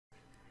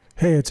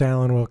Hey, it's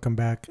Alan. Welcome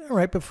back. All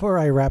right, before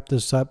I wrap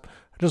this up,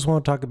 I just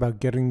want to talk about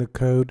getting the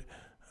code.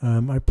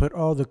 I put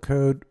all the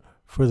code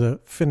for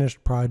the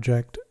finished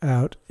project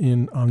out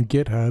on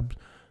GitHub.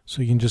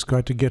 So you can just go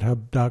out to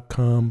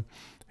github.com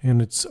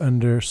and it's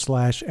under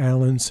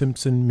 /Alan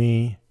Simpson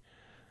me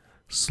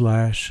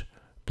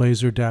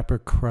 /Blazer Dapper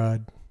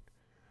CRUD.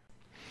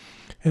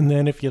 And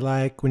then if you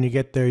like, when you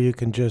get there, you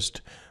can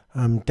just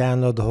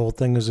download the whole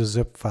thing as a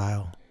zip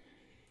file.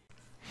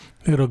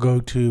 It'll go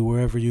to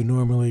wherever you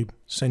normally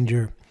send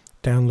your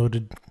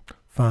downloaded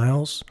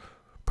files,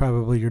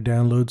 probably your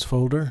downloads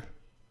folder.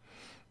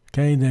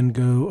 Okay, then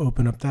go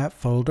open up that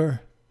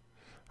folder.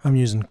 I'm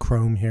using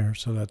Chrome here,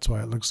 so that's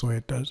why it looks the way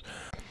it does.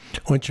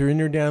 Once you're in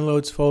your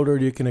downloads folder,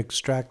 you can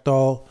extract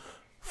all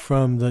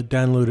from the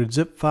downloaded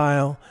zip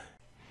file.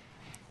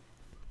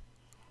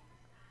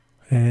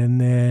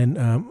 And then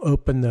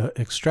open the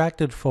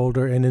extracted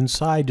folder, and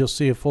inside you'll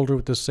see a folder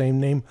with the same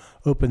name.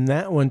 Open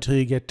that one till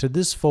you get to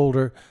this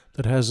folder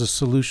that has a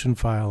solution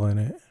file in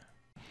it.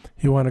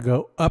 You want to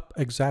go up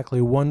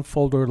exactly one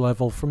folder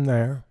level from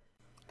there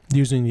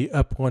using the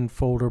up one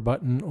folder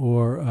button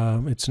or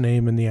its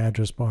name in the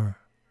address bar.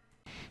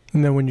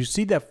 And then when you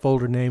see that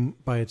folder name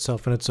by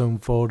itself in its own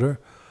folder,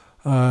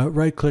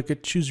 right click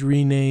it, choose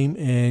rename,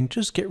 and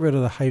just get rid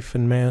of the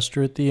hyphen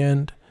master at the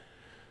end.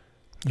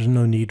 There's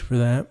no need for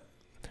that.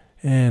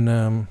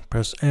 And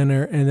press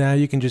enter, and now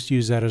you can just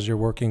use that as your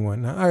working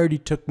one. Now I already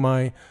took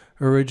my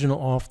original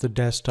off the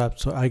desktop,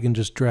 so I can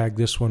just drag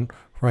this one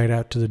right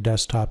out to the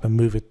desktop and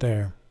move it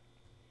there.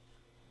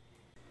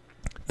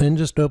 Then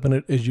just open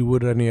it as you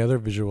would any other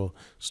Visual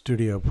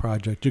Studio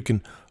project. You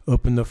can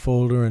open the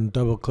folder and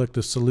double click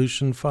the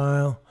solution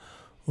file,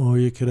 or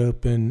you could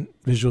open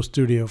Visual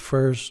Studio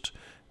first,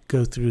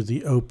 go through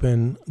the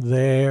open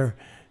there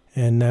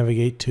and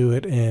navigate to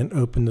it and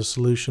open the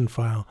solution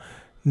file.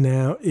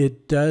 Now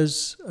it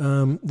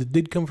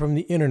did come from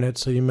the internet,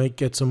 so you might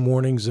get some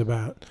warnings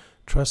about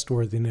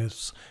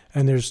trustworthiness.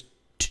 And there's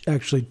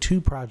actually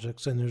two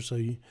projects in there, so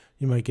you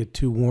might get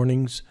two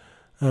warnings.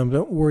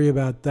 Don't worry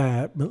about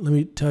that, but let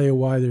me tell you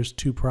why there's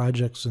two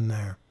projects in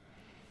there.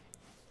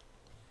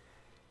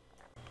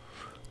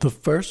 The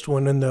first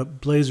one in the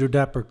Blazer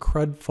Dapper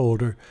CRUD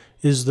folder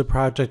is the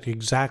project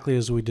exactly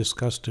as we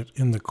discussed it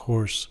in the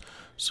course.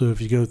 So if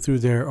you go through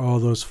there, all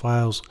those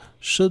files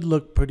should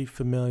look pretty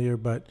familiar,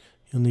 but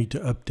you'll need to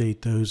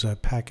update those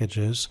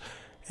packages.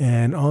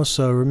 And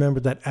also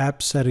remember that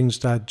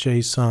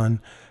app-settings.json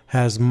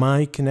has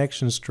my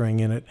connection string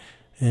in it,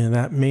 and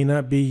that may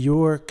not be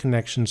your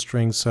connection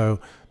string, so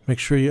make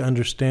sure you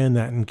understand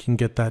that and can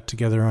get that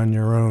together on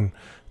your own,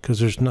 because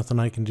there's nothing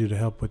I can do to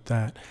help with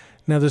that.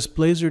 Now this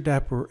Blazer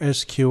Dapper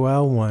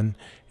SQL one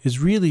is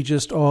really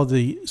just all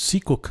the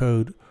SQL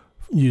code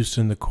used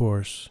in the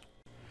course.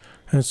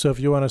 And so if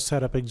you want to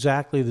set up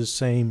exactly the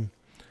same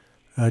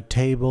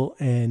table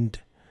and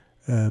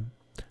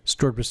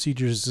stored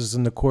procedures as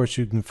in the course,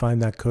 you can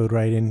find that code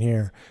right in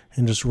here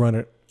and just run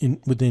it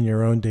within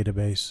your own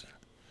database.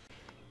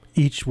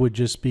 Each would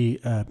just be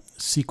a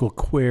SQL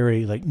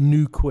query, like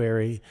new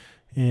query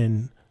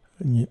in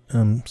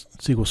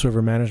SQL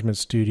Server Management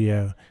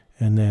Studio,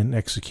 and then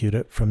execute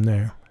it from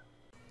there.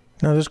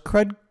 Now this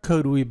CRUD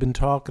code we've been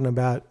talking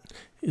about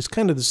is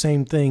kind of the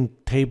same thing,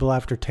 table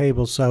after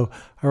table. So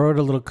I wrote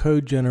a little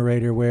code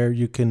generator where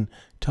you can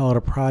tell it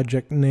a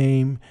project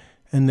name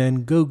and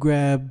then go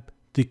grab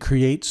the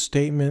create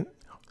statement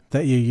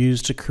that you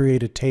use to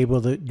create a table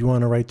that you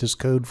want to write this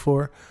code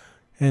for.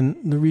 And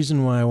the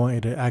reason why I want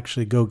you to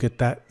actually go get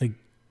that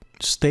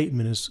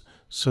statement is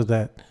so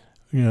that,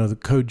 you know, the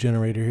code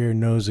generator here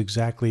knows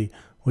exactly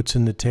what's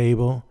in the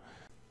table.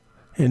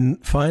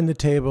 And find the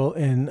table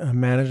in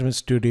Management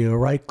Studio,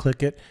 right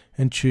click it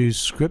and choose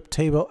Script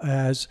Table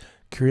as,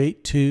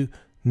 create to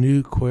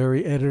new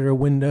query editor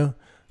window,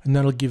 and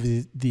that'll give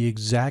you the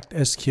exact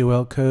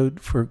SQL code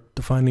for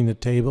defining the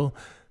table.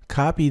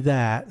 Copy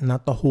that,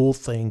 not the whole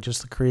thing,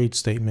 just the create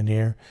statement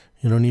here.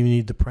 You don't even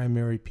need the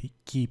primary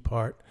key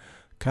part.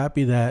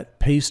 Copy that,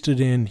 paste it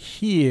in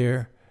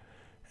here,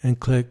 and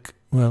click,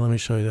 well, let me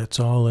show you, that's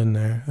all in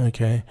there,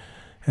 okay?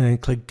 And then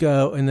click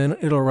go, and then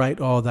it'll write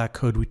all that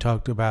code we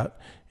talked about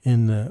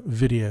in the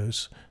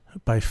videos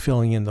by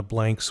filling in the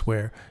blanks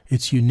where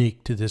it's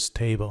unique to this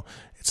table.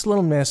 It's a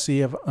little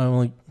messy. I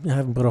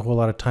haven't put a whole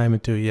lot of time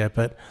into it yet,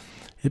 but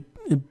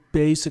it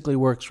basically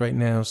works right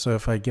now. So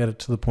if I get it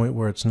to the point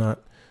where it's not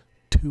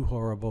too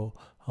horrible,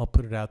 I'll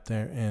put it out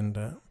there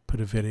and put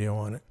a video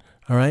on it.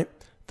 All right.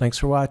 Thanks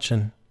for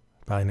watching.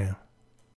 Bye now.